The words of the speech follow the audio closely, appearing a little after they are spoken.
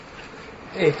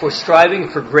If we're striving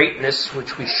for greatness,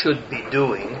 which we should be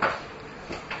doing,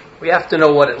 we have to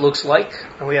know what it looks like,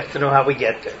 and we have to know how we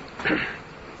get there.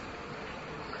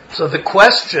 So the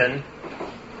question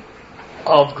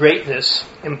of greatness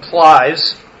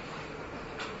implies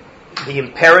the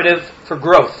imperative for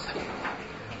growth,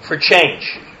 for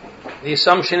change. The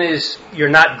assumption is you're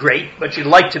not great, but you'd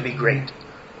like to be great,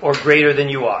 or greater than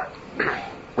you are.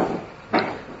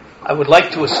 I would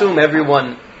like to assume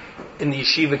everyone in the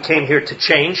yeshiva came here to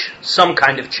change, some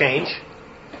kind of change.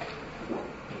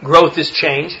 Growth is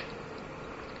change.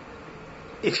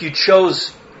 If you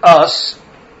chose us,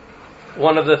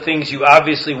 one of the things you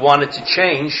obviously wanted to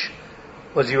change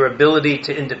was your ability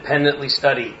to independently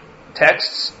study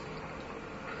texts.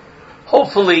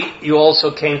 Hopefully, you also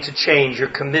came to change your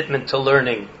commitment to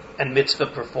learning and mitzvah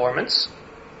performance.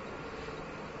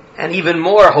 And even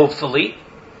more, hopefully,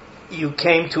 you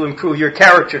came to improve your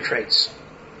character traits.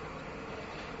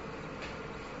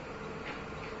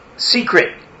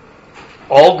 Secret.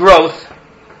 All growth,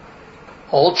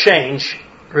 all change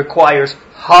requires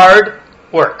hard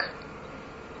work.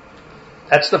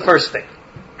 That's the first thing.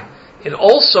 It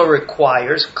also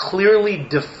requires clearly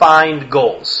defined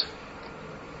goals.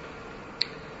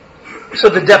 So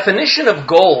the definition of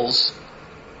goals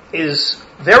is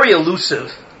very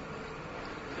elusive,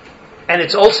 and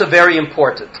it's also very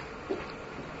important.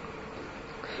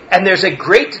 And there's a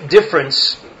great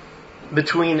difference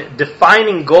between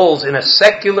defining goals in a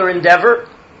secular endeavor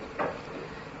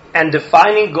and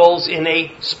defining goals in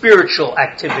a spiritual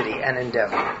activity and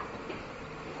endeavor.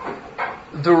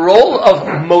 The role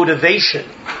of motivation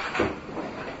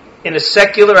in a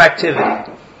secular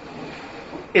activity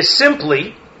is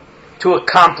simply to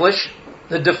accomplish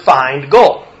the defined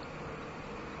goal.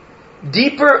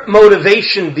 Deeper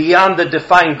motivation beyond the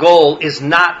defined goal is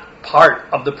not part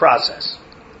of the process.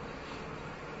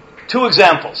 Two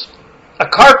examples. A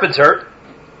carpenter,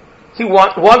 he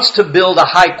wants to build a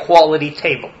high-quality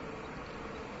table.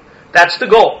 That's the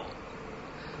goal.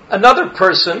 Another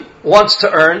person wants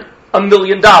to earn $1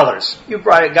 million. You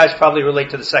guys probably relate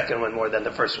to the second one more than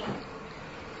the first one.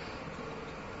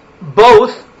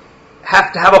 Both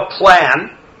have to have a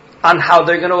plan on how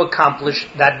they're going to accomplish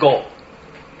that goal.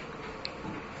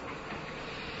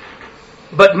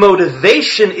 But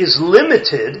motivation is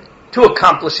limited to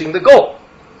accomplishing the goal.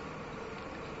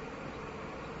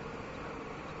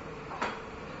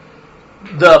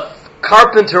 The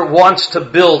carpenter wants to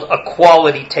build a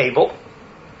quality table,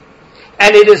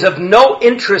 and it is of no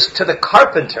interest to the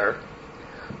carpenter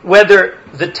whether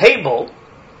the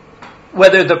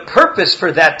purpose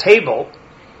for that table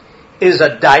is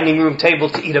a dining room table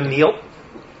to eat a meal,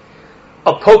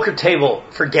 a poker table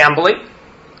for gambling,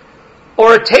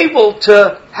 or a table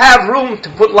to have room to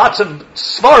put lots of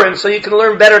svarim so you can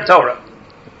learn better Torah.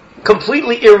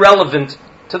 Completely irrelevant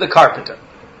to the carpenter.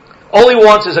 All he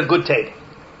wants is a good table.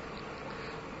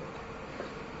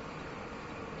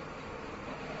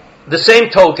 The same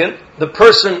token, the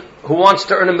person who wants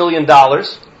to earn $1 million,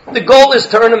 the goal is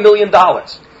to earn $1 million.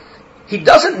 He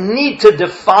doesn't need to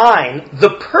define the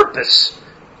purpose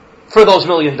for those $1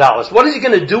 million. What is he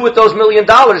going to do with those $1 million?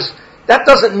 That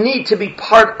doesn't need to be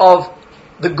part of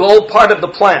the goal, part of the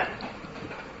plan.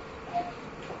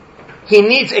 He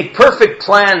needs a perfect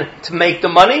plan to make the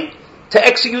money, to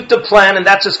execute the plan, and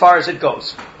that's as far as it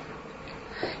goes.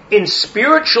 In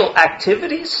spiritual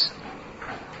activities,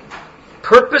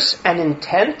 purpose and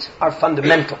intent are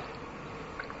fundamental.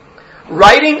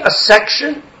 Writing a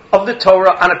section of the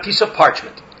Torah on a piece of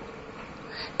parchment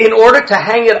in order to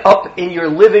hang it up in your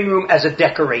living room as a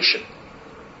decoration.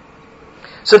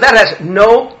 So that has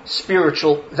no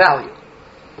spiritual value.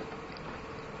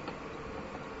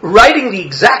 Writing the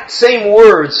exact same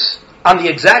words on the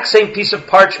exact same piece of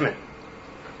parchment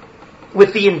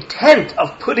with the intent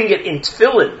of putting it in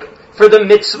tefillin for the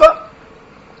mitzvah,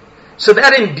 so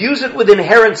that imbues it with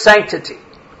inherent sanctity.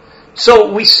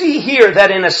 So we see here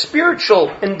that in a spiritual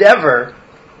endeavor,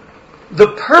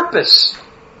 the purpose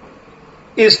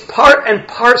is part and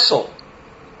parcel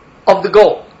of the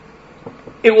goal.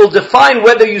 It will define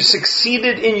whether you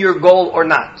succeeded in your goal or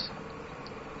not.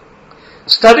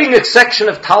 Studying a section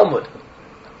of Talmud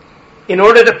in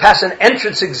order to pass an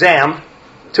entrance exam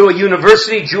to a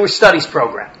university Jewish studies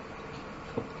program,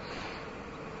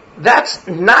 that's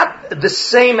not the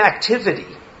same activity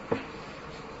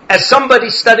as somebody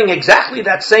studying exactly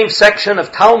that same section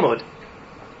of Talmud,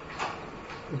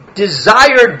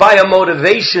 desired by a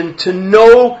motivation to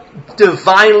know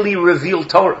divinely revealed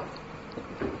Torah,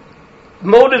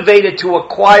 motivated to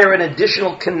acquire an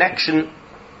additional connection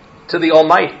to the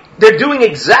Almighty. They're doing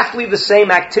exactly the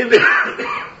same activity.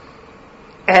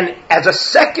 And as a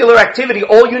secular activity,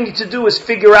 all you need to do is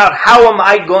figure out how am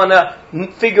I going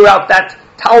to figure out that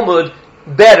Talmud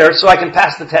better so I can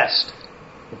pass the test.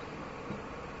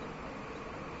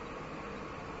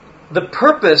 The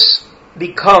purpose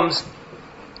becomes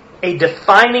a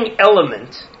defining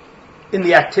element in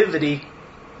the activity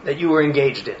that you were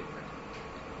engaged in.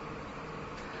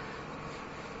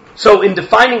 So in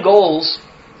defining goals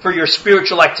for your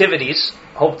spiritual activities,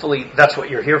 hopefully that's what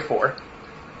you're here for.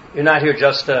 You're not here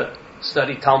just to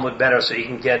study Talmud better so you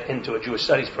can get into a Jewish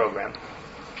studies program.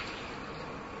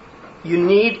 You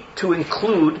need to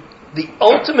include the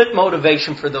ultimate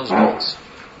motivation for those goals.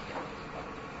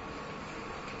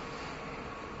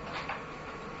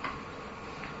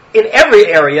 In every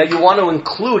area, you want to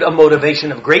include a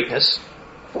motivation of greatness.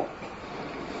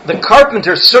 The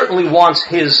carpenter certainly wants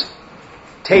his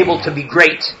table to be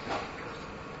great.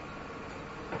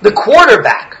 The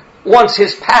quarterback wants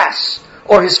his pass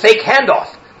or his fake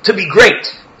handoff to be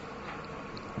great.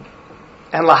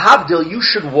 And lahavdil, you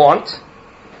should want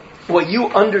what you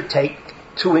undertake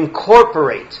to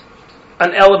incorporate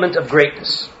an element of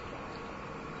greatness.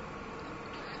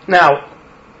 Now,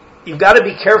 you've got to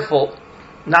be careful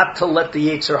not to let the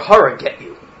Yetzer Hara get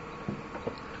you.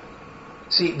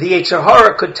 See, the Yetzer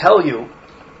Hara could tell you,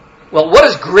 well, what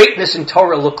does greatness in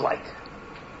Torah look like?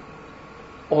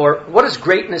 Or what does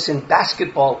greatness in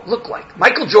basketball look like?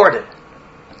 Michael Jordan.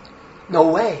 No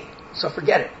way. So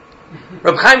forget it.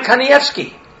 Rabbeim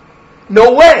Kanievsky.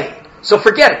 No way. So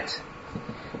forget it.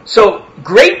 So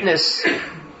greatness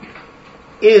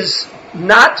is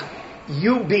not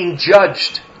you being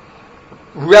judged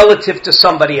relative to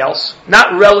somebody else,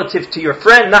 not relative to your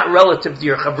friend, not relative to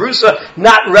your chavrusa,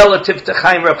 not relative to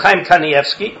Rabbeim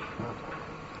Kanievsky.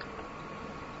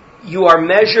 You are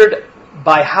measured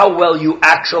by how well you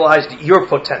actualized your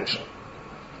potential.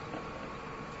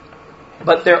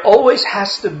 But there always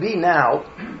has to be now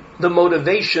the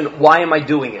motivation, why am I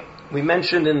doing it? We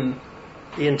mentioned in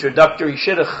the introductory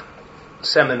Shidduch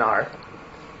seminar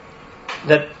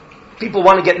that people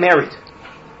want to get married.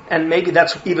 And maybe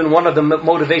that's even one of the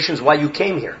motivations why you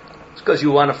came here. It's because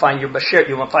you want to find your bashir,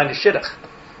 you want to find a Shidduch.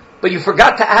 But you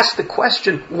forgot to ask the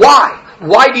question, why?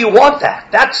 Why do you want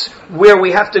that? That's where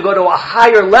we have to go to a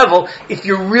higher level if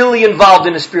you're really involved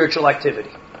in a spiritual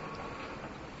activity.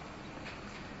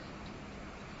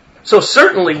 So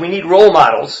certainly we need role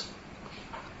models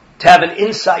to have an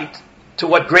insight to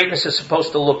what greatness is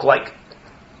supposed to look like.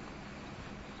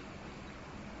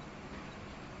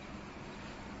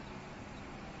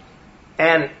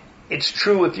 And it's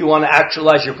true if you want to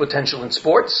actualize your potential in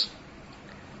sports.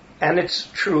 And it's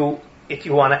true if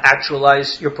you want to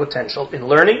actualize your potential in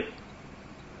learning.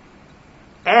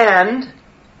 And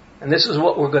this is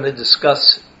what we're going to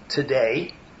discuss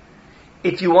today,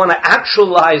 if you want to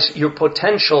actualize your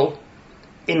potential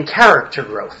in character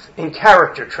growth, in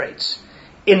character traits,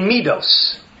 in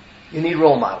midos, you need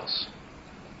role models.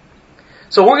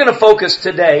 So we're going to focus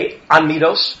today on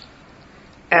midos,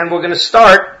 and we're going to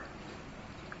start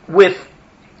with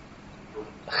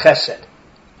chesed.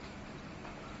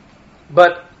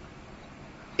 But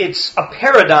it's a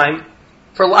paradigm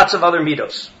for lots of other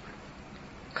midos.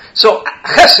 So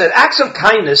chesed, acts of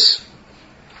kindness,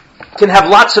 can have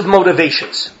lots of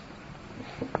motivations.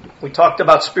 We talked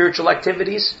about spiritual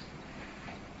activities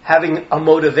having a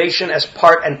motivation as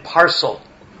part and parcel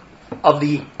of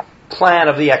the plan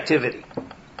of the activity.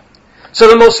 So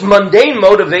the most mundane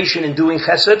motivation in doing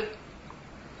chesed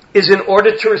is in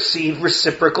order to receive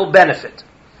reciprocal benefit.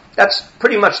 That's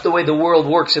pretty much the way the world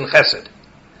works in chesed.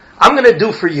 I'm going to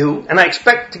do for you, and I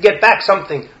expect to get back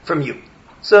something from you.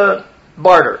 It's a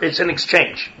barter. It's an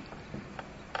exchange.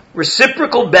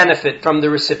 Reciprocal benefit from the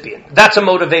recipient. That's a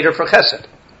motivator for chesed.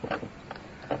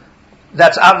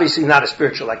 That's obviously not a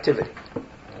spiritual activity.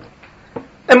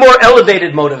 A more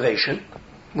elevated motivation,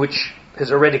 which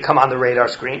has already come on the radar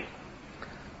screen,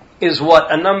 is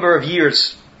what a number of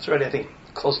years, it's already I think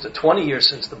close to 20 years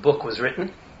since the book was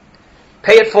written,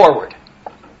 pay it forward.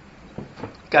 You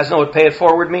guys know what pay it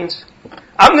forward means?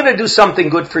 I'm going to do something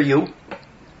good for you,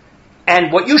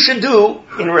 and what you should do,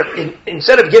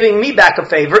 instead of giving me back a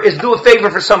favor, is do a favor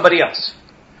for somebody else.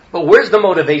 But where's the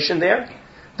motivation there?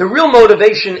 The real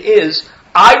motivation is,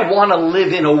 I want to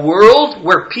live in a world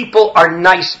where people are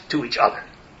nice to each other.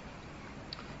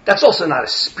 That's also not a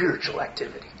spiritual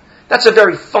activity. That's a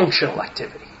very functional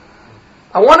activity.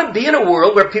 I want to be in a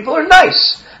world where people are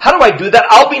nice. How do I do that?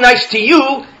 I'll be nice to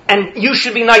you, and you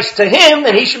should be nice to him,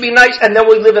 and he should be nice, and then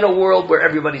we live in a world where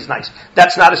everybody's nice.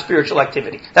 That's not a spiritual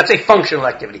activity. That's a functional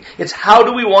activity. It's how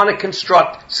do we want to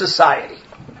construct society.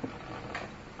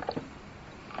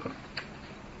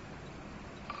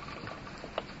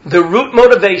 The root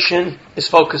motivation is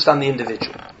focused on the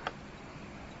individual.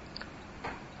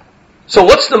 So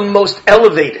what's the most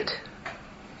elevated,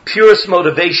 purest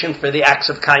motivation for the acts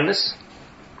of kindness?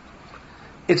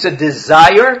 It's a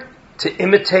desire to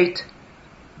imitate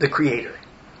the Creator.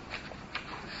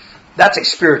 That's a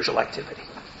spiritual activity.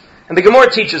 And the Gemara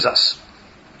teaches us.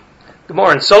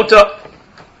 Gemara in Sota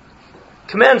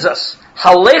commands us,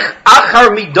 Halech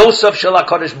achar midosav shel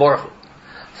HaKadosh Baruch Hu.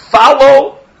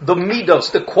 Follow the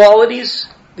midos, the qualities,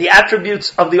 the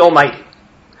attributes of the Almighty.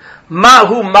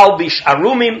 Mahu malbish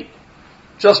arumim,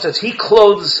 just as He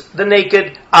clothes the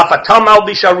naked, afata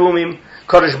malbish arumim,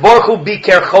 Kadosh Baruch Hu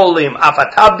biker cholim,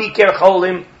 afata biker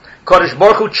cholim, Kadosh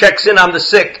Baruch Hu checks in on the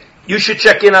sick, you should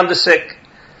check in on the sick.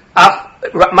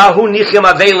 Mahu nichim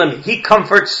avelim, He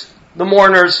comforts the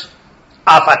mourners,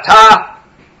 afata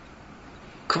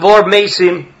kvor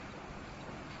mesim.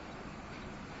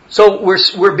 So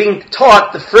we're being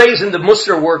taught, the phrase in the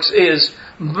Musar works is,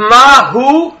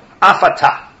 Mahu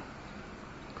afata.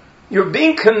 You're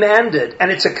being commanded,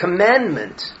 and it's a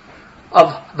commandment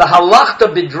of the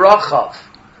halachta bidrachav,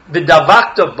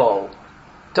 bidavakta bo,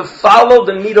 to follow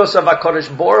the midos of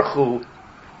HaKadosh Baruch Hu,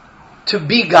 to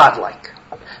be godlike.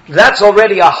 That's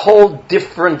already a whole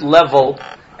different level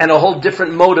and a whole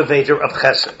different motivator of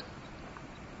chesed.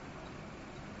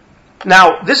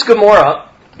 Now, this Gemara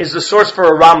is the source for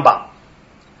a Rambam.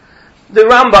 The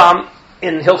Rambam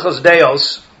in Hilchos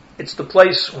Deos, it's the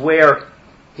place where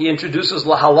he introduces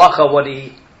lahalacha, what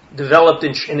he developed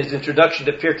in his introduction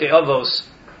to Pirkei Avos.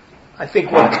 I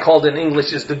think what it's called in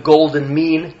English is the golden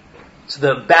mean. It's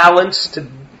the balance to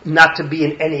not to be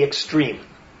in any extreme.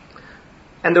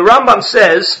 And the Rambam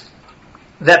says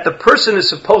that the person is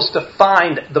supposed to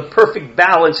find the perfect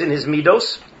balance in his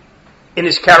midos, in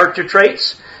his character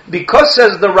traits, because,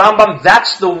 says the Rambam,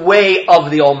 that's the way of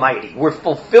the Almighty. We're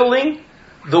fulfilling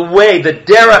the way, the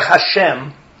derech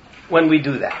Hashem, when we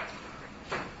do that.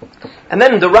 And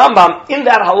then the Rambam, in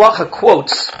that halacha,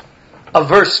 quotes a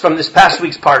verse from this past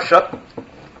week's parsha,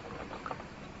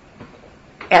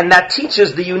 and that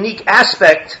teaches the unique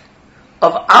aspect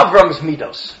of Avram's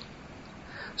midos.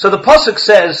 So the pasuk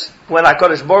says, when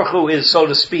HaKadosh Baruch Hu is, so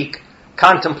to speak,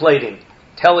 contemplating,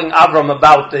 telling Avram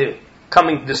about the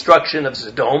coming destruction of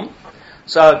Sodom,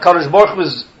 so HaKadosh Baruch Hu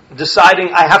is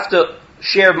deciding, I have to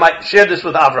share this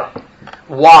with Avram.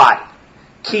 Why?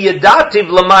 Ki yadativ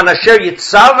laman asher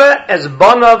yitzave es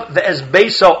bonav ve'es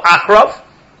beiso achrav.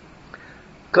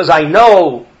 Because I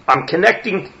know, I'm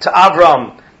connecting to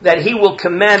Avram, that he will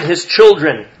command his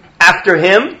children after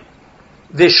him,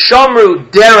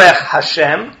 v'shamru derech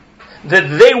Hashem,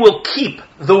 that they will keep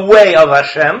the way of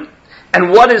Hashem. And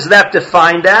what is that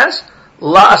defined as?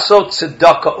 La'asot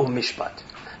tzedakah u'mishpat.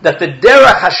 That the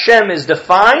derech Hashem is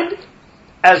defined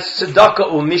as tzedakah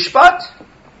u'mishpat.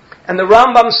 And the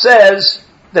Rambam says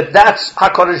that that's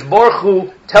HaKadosh Baruch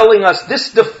Hu telling us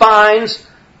this defines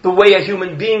the way a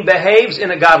human being behaves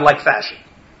in a godlike fashion.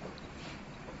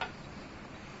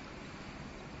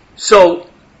 So,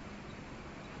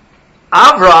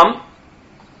 Avram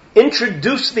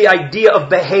introduced the idea of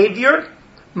behavior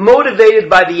motivated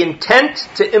by the intent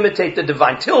to imitate the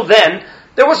divine. Till then,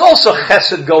 there was also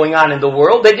chesed going on in the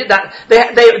world. There were,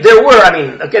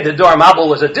 again, the Dor Mabul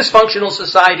was a dysfunctional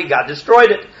society, God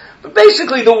destroyed it. But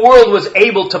basically the world was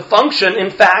able to function. In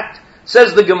fact,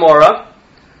 says the Gemara,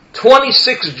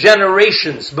 26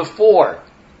 generations before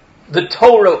the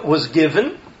Torah was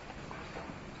given,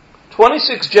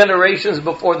 26 generations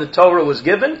before the Torah was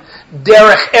given,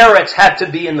 Derech Eretz had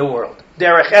to be in the world.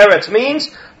 Derech Eretz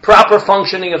means proper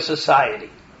functioning of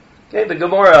society. Okay, the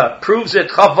Gemara proves it,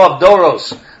 Chavav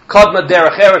Doros, Kodma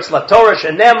Derech Eretz La Torah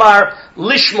Shenemar,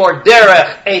 Lishmor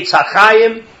Derech Eitz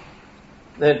HaChaim.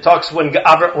 Then it talks when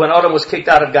Adam was kicked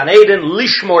out of Gan Eden,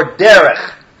 Lishmor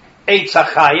Derech Eitz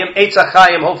HaChaim. Eitz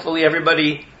HaChaim, hopefully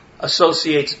everybody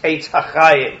associates Eitz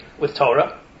HaChaim with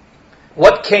Torah.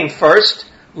 What came first?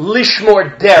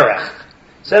 Lishmor Derech.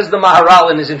 Says the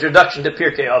Maharal in his introduction to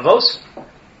Pirkei Avos,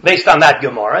 based on that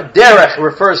Gemara. Derech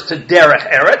refers to Derech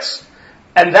Eretz,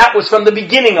 and that was from the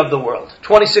beginning of the world.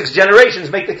 26 generations,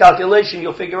 make the calculation,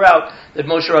 you'll figure out that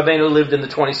Moshe Rabbeinu lived in the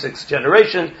 26th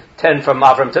generation, 10 from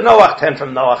Avram to Noach, 10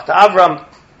 from Noach to Avram,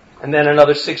 and then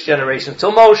another 6 generations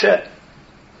till Moshe.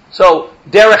 So,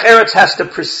 Derech Eretz has to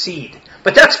precede.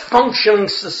 But that's functioning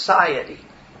society.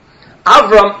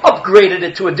 Avram upgraded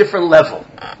it to a different level.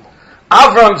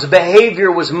 Avram's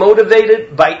behavior was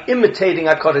motivated by imitating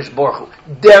HaKadosh Baruch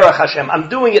Hu. Derech Hashem. I'm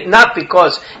doing it not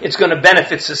because it's going to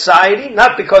benefit society,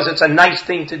 not because it's a nice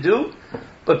thing to do,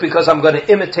 but because I'm going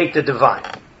to imitate the divine.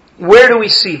 Where do we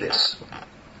see this?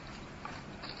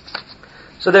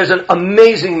 So there's an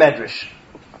amazing medrash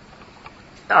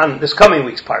on this coming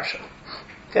week's parsha.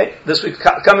 Okay,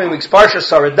 coming week's parsha,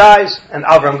 Sarah dies, and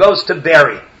Avram goes to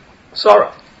bury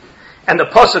Sarah. And the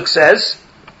pasuk says,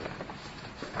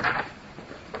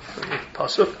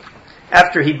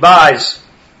 after he buys,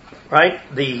 right,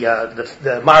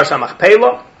 the Maras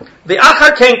HaMachpelah, the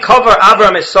Achar Kain cover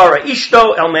Avram es Sarah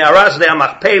Ishto el Me'araz de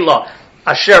HaMachpelah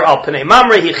Asher al Pnei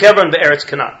Mamre hi Chevron be'eretz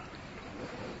Canaan.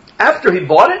 After he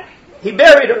bought it, he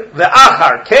buried her. The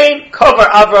Achar Kain cover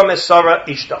Avram es Sarah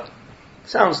Ishto.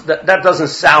 That doesn't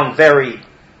sound very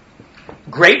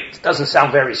great. Doesn't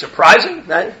sound very surprising.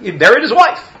 He buried his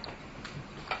wife.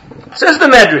 Says the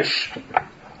Medrash,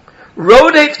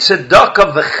 Rodef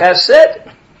tzedakah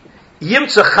v'chesed,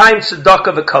 yimtza chaim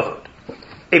tzedakah v'kavod.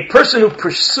 A person who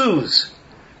pursues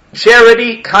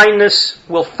charity, kindness,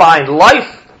 will find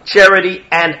life, charity,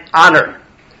 and honor.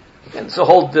 And it's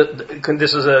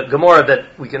this is a Gemara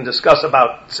that we can discuss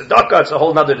about tzedakah. It's a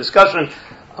whole other discussion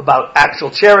about actual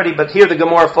charity, but here the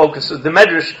Gemara focuses, the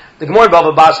Medrash, the Gemara in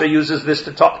Bava Basra uses this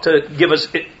to give us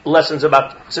lessons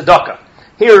about tzedakah.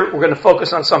 Here we're going to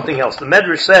focus on something else. The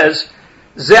Medrash says,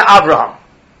 Ze Avraham.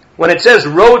 When it says,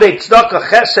 Rodei tzedakah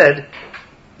chesed,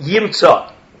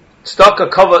 yimtza, tzedakah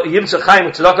kavod, yimtza chaim,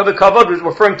 tzedakah v'kavod, is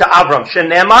referring to Avram.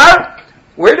 Shenemar,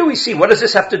 where do we see, what does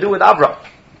this have to do with Avram?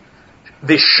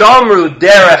 Vishamru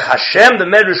derech Hashem, the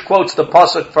Medrash quotes the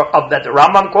pasuk that the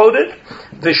Rambam quoted.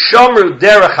 Vishamru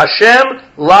derech Hashem,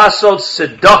 lasot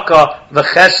tzedakah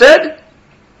v'chesed.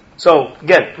 So,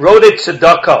 again, Rodei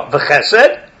tzedakah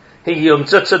v'chesed, he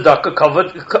yimtza tzedakah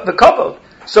kavod.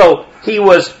 So he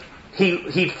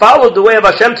followed the way of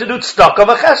Hashem to do tzedakah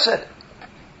v'chesed.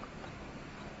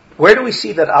 Where do we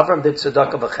see that Avram did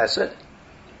tzedakah v'chesed?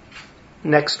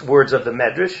 Next words of the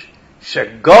Medrash,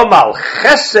 shegomal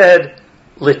chesed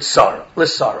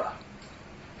l'Sara.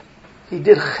 He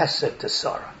did chesed to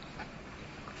Sarah.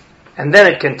 And then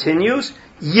it continues,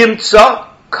 yimtza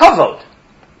kavod.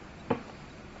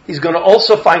 He's going to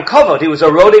also find kavod. He was a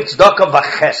rodei tzedakah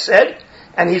v'chesed,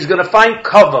 and he's going to find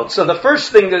kavod. So the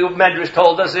first thing the Medrash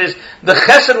told us is, the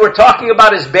chesed we're talking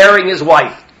about is burying his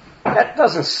wife. That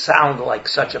doesn't sound like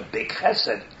such a big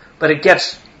chesed, but it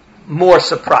gets more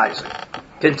surprising.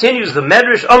 Continues the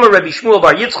Medrash, Omer Rabbi Shmuel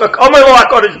bar Yitzchak, Omer lo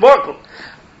HaKadosh Baruch Hu.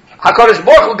 HaKadosh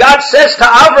Baruch Hu, God says to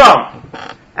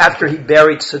Avram, after he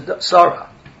buried Sarah,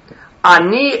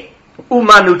 Ani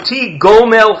umanuti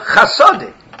gomel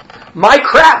chasadim. My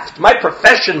craft, my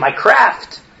profession, my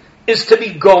craft is to be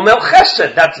gomel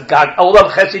chesed. That's God.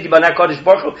 Olav chesed yibaneh HaKadosh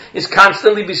Baruch Hu is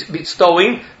constantly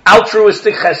bestowing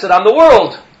altruistic chesed on the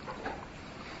world.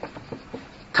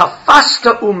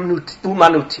 Tafasta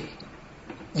umanuti.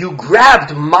 You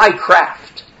grabbed my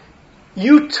craft.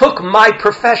 You took my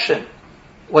profession.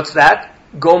 What's that?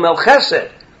 Gomel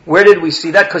chesed. Where did we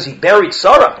see that? Because he buried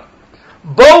Sarah.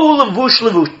 Bo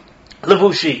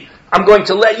levushi. I'm going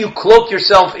to let you cloak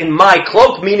yourself in my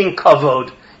cloak, meaning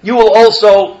kavod. You will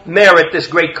also merit this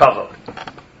great kavod.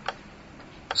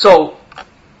 So,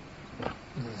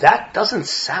 that doesn't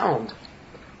sound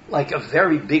like a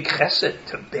very big chesed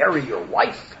to bury your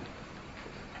wife.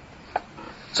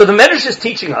 So the Medrash is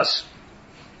teaching us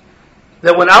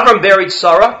that when Avram buried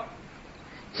Sarah,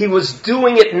 he was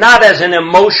doing it not as an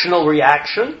emotional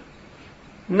reaction,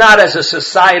 not as a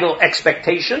societal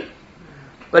expectation,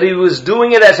 but he was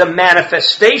doing it as a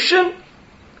manifestation,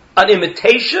 an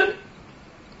imitation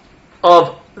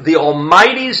of the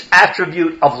Almighty's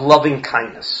attribute of loving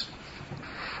kindness.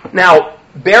 Now,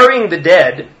 burying the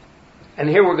dead, and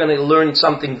here we're going to learn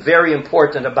something very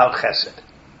important about chesed.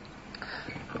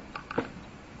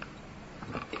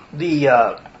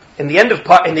 In the end of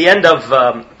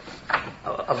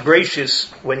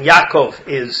Bereshis, when Yaakov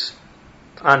is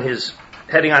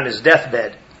heading on his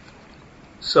deathbed,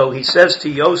 so he says to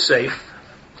Yosef,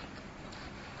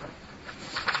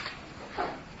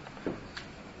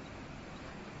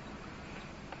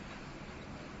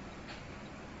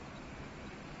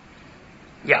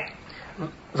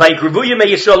 Vayikrevu Yemei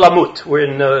Yisrael Lamut. We're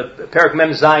in Perek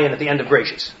Mem Zayin at the end of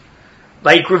Bereshis.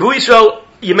 Vayikrevu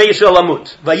Yemei Yisrael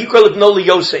Lamut. Vayikol ibno li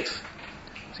Yosef.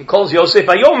 So he calls Yosef,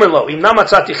 Vayomer lo, Im na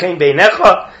matzati chen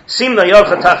beinecha, sim na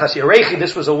yorcha tachas yerechi.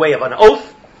 This was a way of an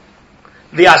oath.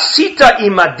 V'asita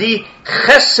imadi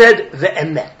chesed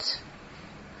ve'emet.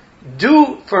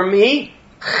 Do for me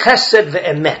chesed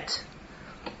ve'emet.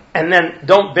 And then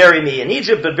don't bury me in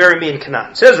Egypt, but bury me in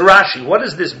Canaan. Says Rashi, what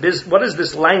is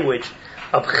this language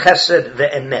of chesed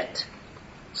ve'emet?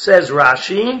 Says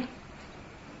Rashi,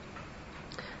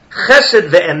 chesed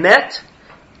ve'emet,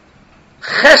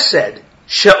 chesed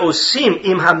she'osim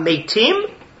im hametim,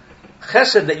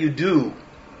 chesed that you do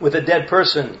with a dead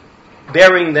person,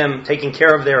 burying them, taking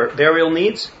care of their burial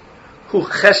needs. hu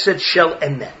chesed shel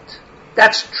emet.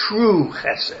 That's true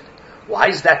chesed. Why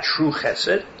is that true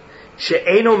chesed?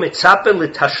 She'eno mitzape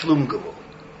l'tashlum gumul.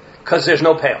 Because there's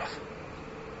no payoff.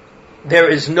 There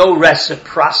is no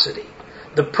reciprocity.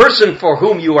 The person for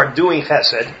whom you are doing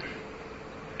chesed,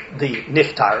 the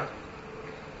niftar,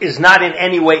 is not in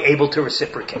any way able to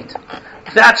reciprocate.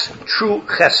 That's true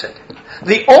chesed.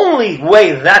 The only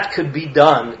way that could be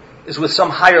done is with some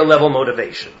higher level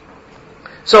motivation.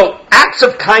 So, acts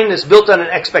of kindness built on an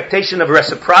expectation of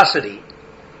reciprocity,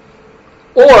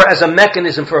 or as a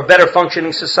mechanism for a better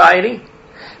functioning society,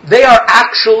 they are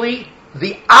actually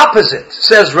the opposite,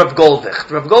 says Rav Goldvich.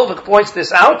 Rav Goldvich points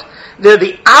this out. They're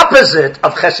the opposite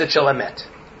of chesed shel emet.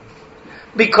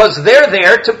 Because they're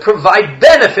there to provide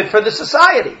benefit for the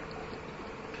society.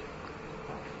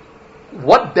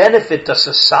 What benefit does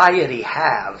society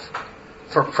have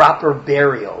for proper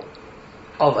burial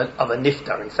of a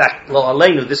niftar? In fact, lo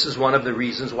aleinu, this is one of the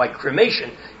reasons why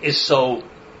cremation is so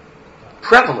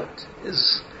prevalent.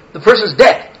 Is the person's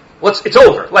dead. It's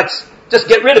over. Let's just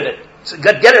get rid of it.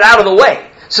 Get it out of the way.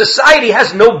 Society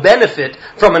has no benefit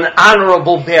from an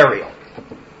honorable burial.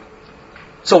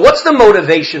 So what's the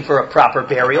motivation for a proper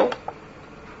burial?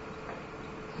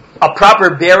 A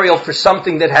proper burial for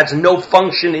something that has no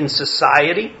function in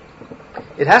society?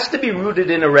 It has to be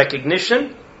rooted in a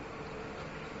recognition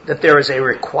that there is a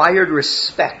required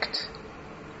respect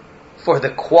for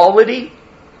the quality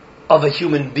of a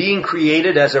human being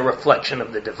created as a reflection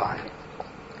of the divine.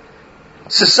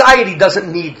 Society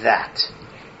doesn't need that.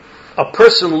 A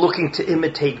person looking to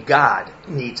imitate God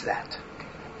needs that.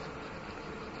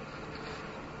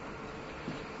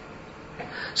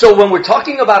 So when we're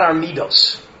talking about our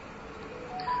midos,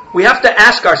 we have to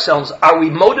ask ourselves, are we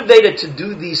motivated to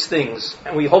do these things?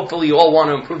 And we hopefully all want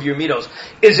to improve your midos.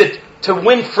 Is it to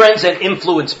win friends and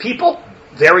influence people?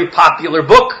 Very popular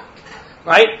book,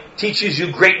 right? Teaches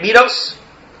you great midos.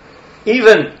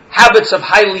 Even habits of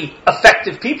highly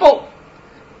effective people.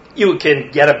 You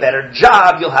can get a better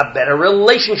job, you'll have better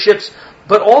relationships.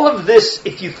 But all of this,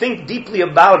 if you think deeply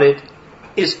about it,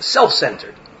 is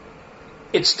self-centered.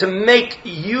 It's to make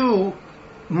you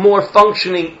better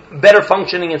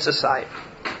functioning in society.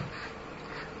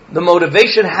 The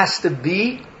motivation has to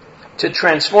be to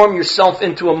transform yourself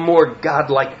into a more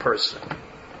godlike person.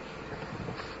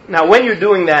 Now, when you're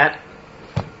doing that,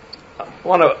 I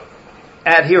want to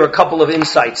add here a couple of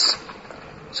insights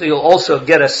so you'll also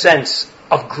get a sense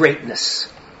of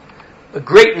greatness. But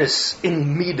greatness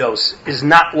in midos is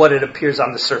not what it appears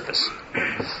on the surface.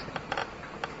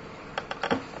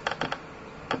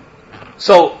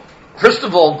 So, first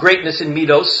of all, greatness in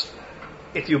midos,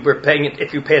 if you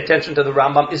pay attention to the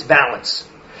Rambam, is balance.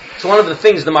 It's one of the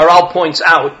things the Maral points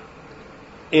out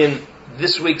in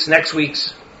next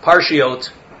week's Parshiot.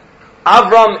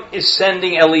 Avram is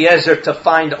sending Eliezer to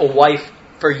find a wife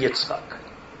for Yitzchak.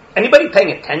 Anybody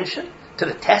paying attention to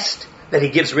the test that he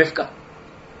gives Rivka?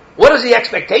 What is the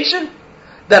expectation?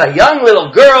 That a young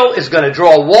little girl is going to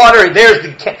draw water. There's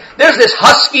this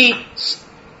husky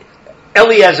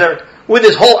Eliezer with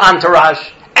his whole entourage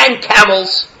and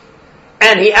camels,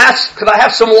 and he asks, could I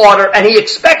have some water? And he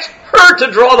expects her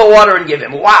to draw the water and give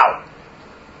him. Wow.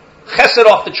 Chesed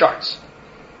off the charts.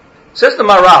 Says the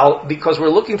Maral, because we're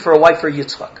looking for a wife for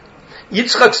Yitzchak.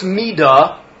 Yitzchak's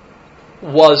midah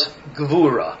was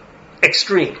gvura,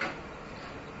 extreme.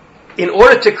 In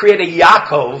order to create a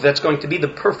Yaakov that's going to be the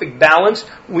perfect balance,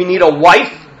 we need a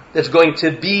wife that's going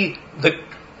to be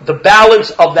the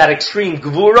balance of that extreme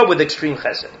gvura with extreme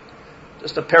chesed.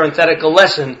 Just a parenthetical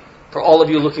lesson for all of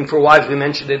you looking for wives. We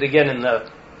mentioned it again in the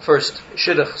first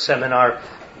Shidduch seminar.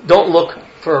 Don't look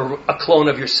for a clone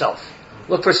of yourself.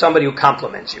 Look for somebody who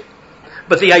complements you.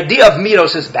 But the idea of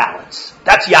midos is balance.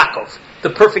 That's Yaakov, the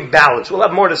perfect balance. We'll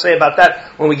have more to say about that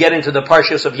when we get into the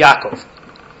Parshas of Yaakov.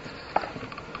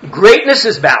 Greatness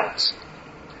is balance.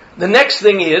 The next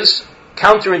thing is,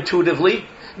 counterintuitively,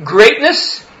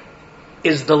 greatness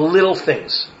is the little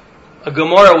things. A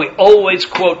Gemara we always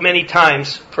quote many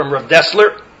times from Rav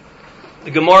Dessler,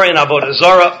 the Gemara in Avodah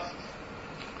Zarah,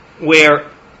 where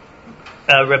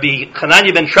Rabbi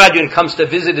Hananya ben Tradion comes to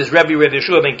visit his Rabbi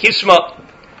Yeshua ben Kisma,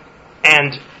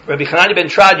 and Rabbi Hananya ben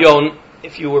Tradion,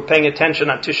 if you were paying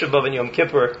attention on Tisha B'Av and Yom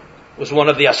Kippur, was one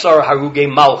of the Asara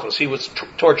Harugei Malchus. He was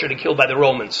tortured and killed by the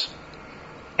Romans.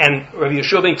 And Rabbi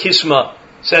Yeshua ben Kisma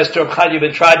says to Rabbi Hananya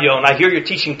ben Tradion, I hear you're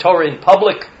teaching Torah in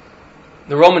public.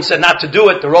 The Romans said not to do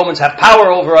it. The Romans have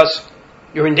power over us.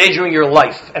 You're endangering your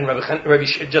life. And Rabbi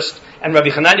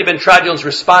Hananya ben Tradion's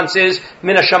response is,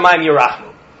 Min hashamayim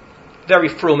yirachnu. Very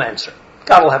frum answer.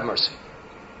 God will have mercy.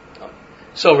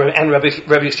 So, and Rabbi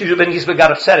Yeshua ben Kisma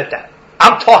got upset at that.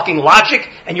 I'm talking logic,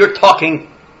 and you're talking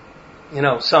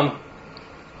some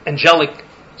angelic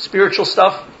spiritual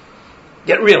stuff.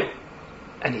 Get real.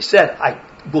 And he said, I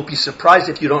will be surprised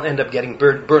if you don't end up getting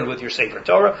burned with your Sefer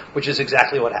Torah, which is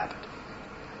exactly what happened.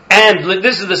 And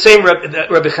this is the same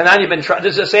Rabbi Hanani ben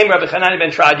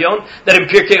Tradion that in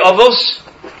Pirkei Avos,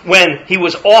 when he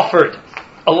was offered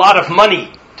a lot of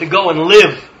money to go and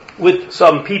live with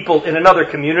some people in another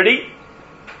community,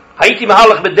 Hayiti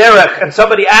Mahalach B'derech, and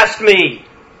somebody asked me,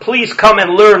 please come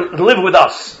and live with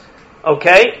us,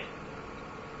 okay?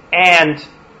 And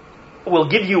we'll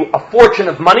give you a fortune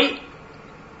of money.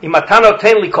 I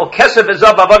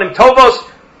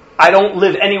don't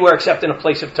live anywhere except in a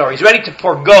place of Torah. He's ready to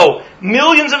forego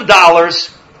millions of dollars,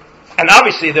 and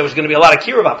obviously there was going to be a lot of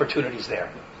kiruv opportunities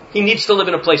there. He needs to live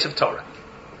in a place of Torah.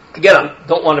 Again, I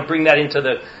don't want to bring that into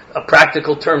the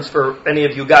practical terms for any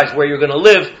of you guys where you're going to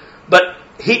live, but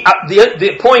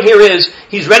the point here is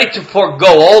he's ready to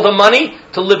forego all the money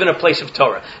to live in a place of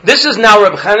Torah. This is now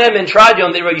Rabbi Chanan ben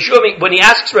Tradion, when he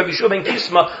asks Rabbi Shua ben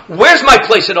Kisma, where's my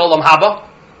place in Olam Haba?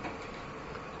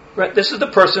 Right, this is the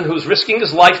person who's risking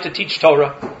his life to teach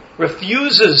Torah,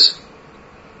 refuses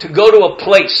to go to a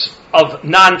place of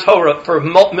non-Torah for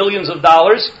millions of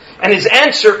dollars, and his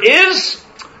answer is,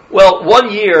 well,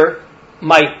 one year,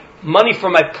 my money for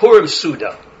my Purim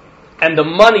Suda and the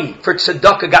money for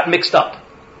tzedakah got mixed up.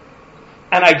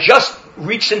 And I just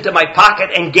reached into my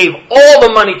pocket and gave all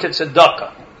the money to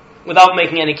tzedakah without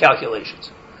making any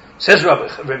calculations. Says Rabbi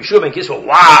Shua ben Kisma,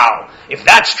 wow, if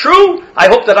that's true, I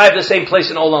hope that I have the same place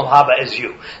in Olam Haba as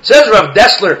you. Says Rav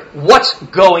Dessler, what's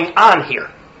going on here?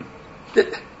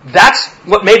 That's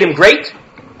what made him great?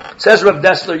 Says Rav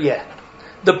Dessler, yeah.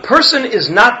 The person is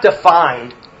not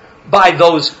defined by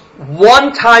those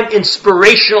one-time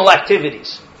inspirational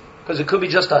activities, because it could be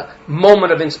just a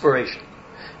moment of inspiration.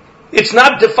 It's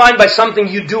not defined by something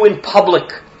you do in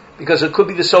public, because it could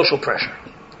be the social pressure.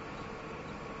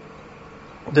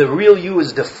 The real you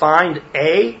is defined,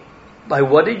 A, by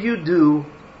what did you do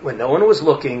when no one was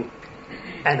looking,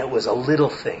 and it was a little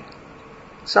thing.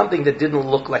 Something that didn't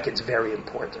look like it's very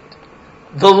important.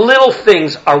 The little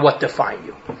things are what define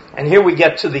you. And here we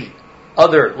get to the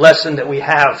other lesson that we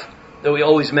have, that we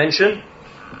always mention,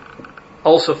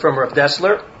 also from Rav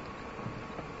Dessler,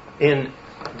 in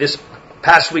this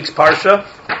past week's Parsha.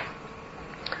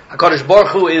 HaKadosh Baruch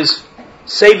Hu is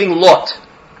saving Lot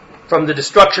from the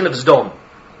destruction of Sdom.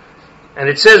 And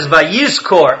it says,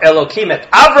 Vayizkor Elokim et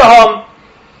Avraham.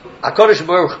 HaKadosh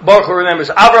Baruch Hu remembers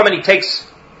Avraham and he takes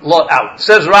Lot out.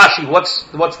 Says Rashi,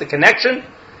 what's the connection?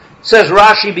 Says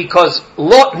Rashi, because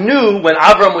Lot knew when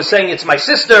Avraham was saying it's my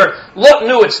sister, Lot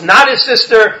knew it's not his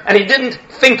sister, and he didn't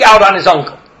think out on his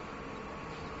uncle.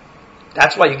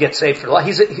 That's why you get saved for life.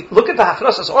 Look at the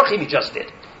Hafnasas Orchim he just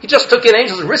did. He just took an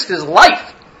angel and risked his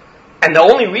life. And the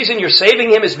only reason you're saving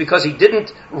him is because he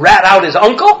didn't rat out his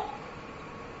uncle?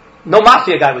 No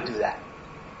mafia guy would do that.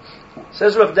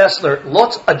 Says Rav Dessler,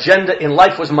 Lot's agenda in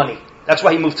life was money. That's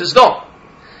why he moved to Sdom.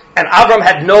 And Avram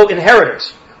had no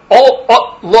inheritors. All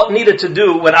Lot needed to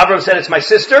do when Avram said, it's my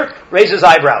sister, raise his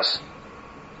eyebrows.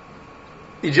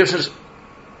 The Egyptians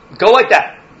go like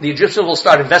that. The Egyptians will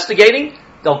start investigating.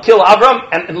 They'll kill Avram,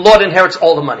 and Lot inherits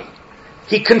all the money.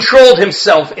 He controlled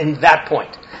himself in that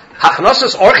point.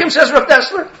 Hachnasas Orchim, says Rav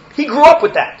Dessler, he grew up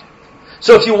with that.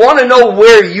 So if you want to know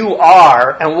where you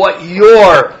are and what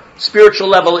your spiritual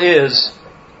level is,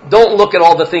 don't look at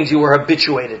all the things you were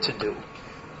habituated to do.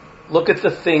 Look at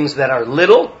the things that are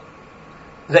little,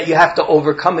 that you have to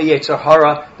overcome a Yetzer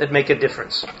Hara, that make a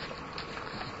difference.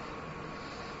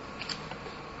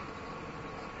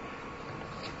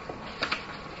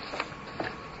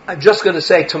 I'm just going to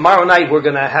say, tomorrow night we're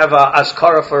going to have a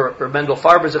Azkara for Mendel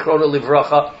Farber, Zechrono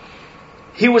Livracha.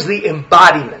 He was the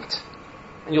embodiment.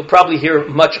 And you'll probably hear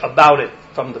much about it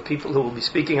from the people who will be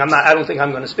speaking. I don't think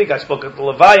I'm going to speak. I spoke at the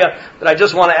Levaya, but I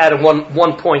just want to add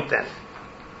one point then.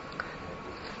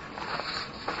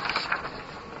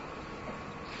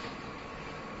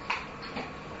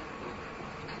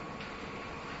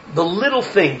 The little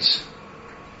things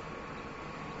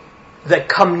that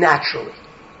come naturally.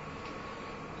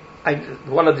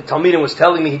 One of the Talmidim was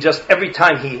telling me every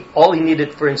time all he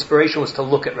needed for inspiration was to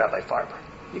look at Rabbi Farber.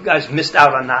 You guys missed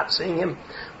out on not seeing him.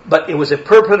 But it was a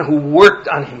person who worked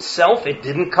on himself. It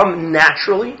didn't come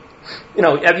naturally.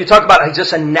 If you talk about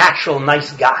just a natural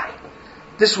nice guy.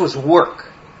 This was work.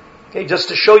 Okay, just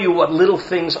to show you what little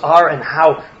things are and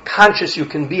how conscious you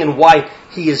can be and why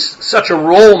he is such a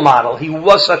role model. He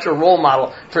was such a role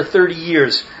model for 30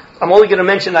 years. I'm only going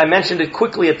to I mentioned it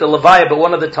quickly at the Levaya, but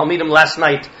one of the Talmidim last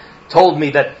night told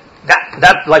me that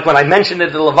like when I mentioned it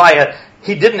at the Levaya,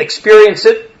 he didn't experience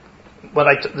it,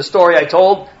 the story I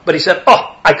told, but he said,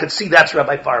 I could see that's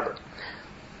Rabbi Farber.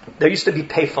 There used to be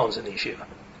payphones in the yeshiva.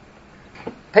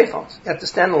 Payphones. You had to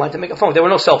stand in line to make a phone. There were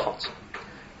no cell phones.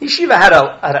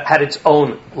 Yeshiva had its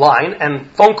own line,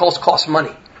 and phone calls cost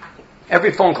money.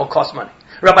 Every phone call cost money.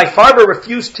 Rabbi Farber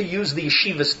refused to use the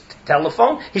yeshiva's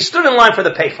telephone. He stood in line for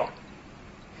the payphone.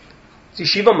 It's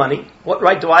yeshiva money. What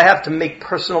right do I have to make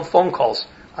personal phone calls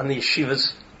on the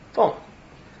yeshiva's phone?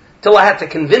 Till I had to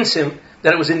convince him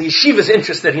that it was in the yeshiva's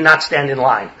interest that he not stand in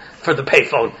line for the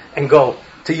payphone and go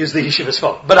to use the yeshiva's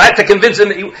phone. But I had to convince him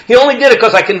that he only did it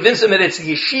because I convinced him that it's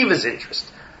the yeshiva's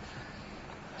interest.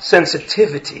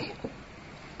 Sensitivity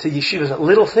to yeshiva's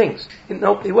little things.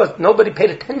 Nobody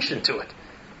paid attention to it,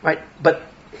 right? But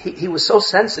he was so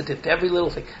sensitive to every little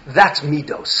thing. That's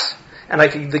midos. And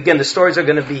again, the stories are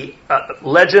going to be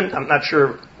legend. I'm not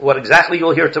sure what exactly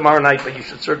you'll hear tomorrow night, but you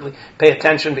should certainly pay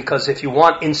attention, because if you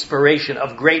want inspiration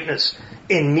of greatness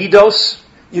in midos,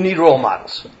 you need role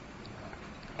models.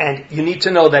 And you need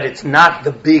to know that it's not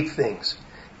the big things.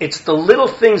 It's the little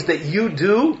things that you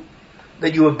do,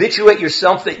 that you habituate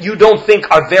yourself, that you don't think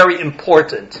are very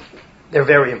important. They're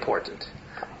very important.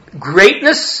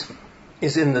 Greatness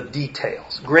is in the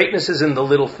details. Greatness is in the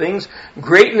little things.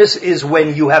 Greatness is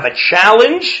when you have a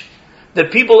challenge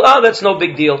that people, that's no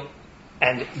big deal.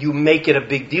 And you make it a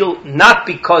big deal, not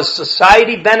because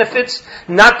society benefits,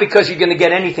 not because you're going to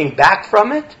get anything back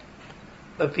from it,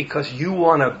 but because you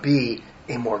want to be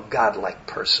a more godlike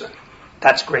person.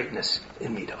 That's greatness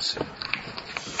in midos.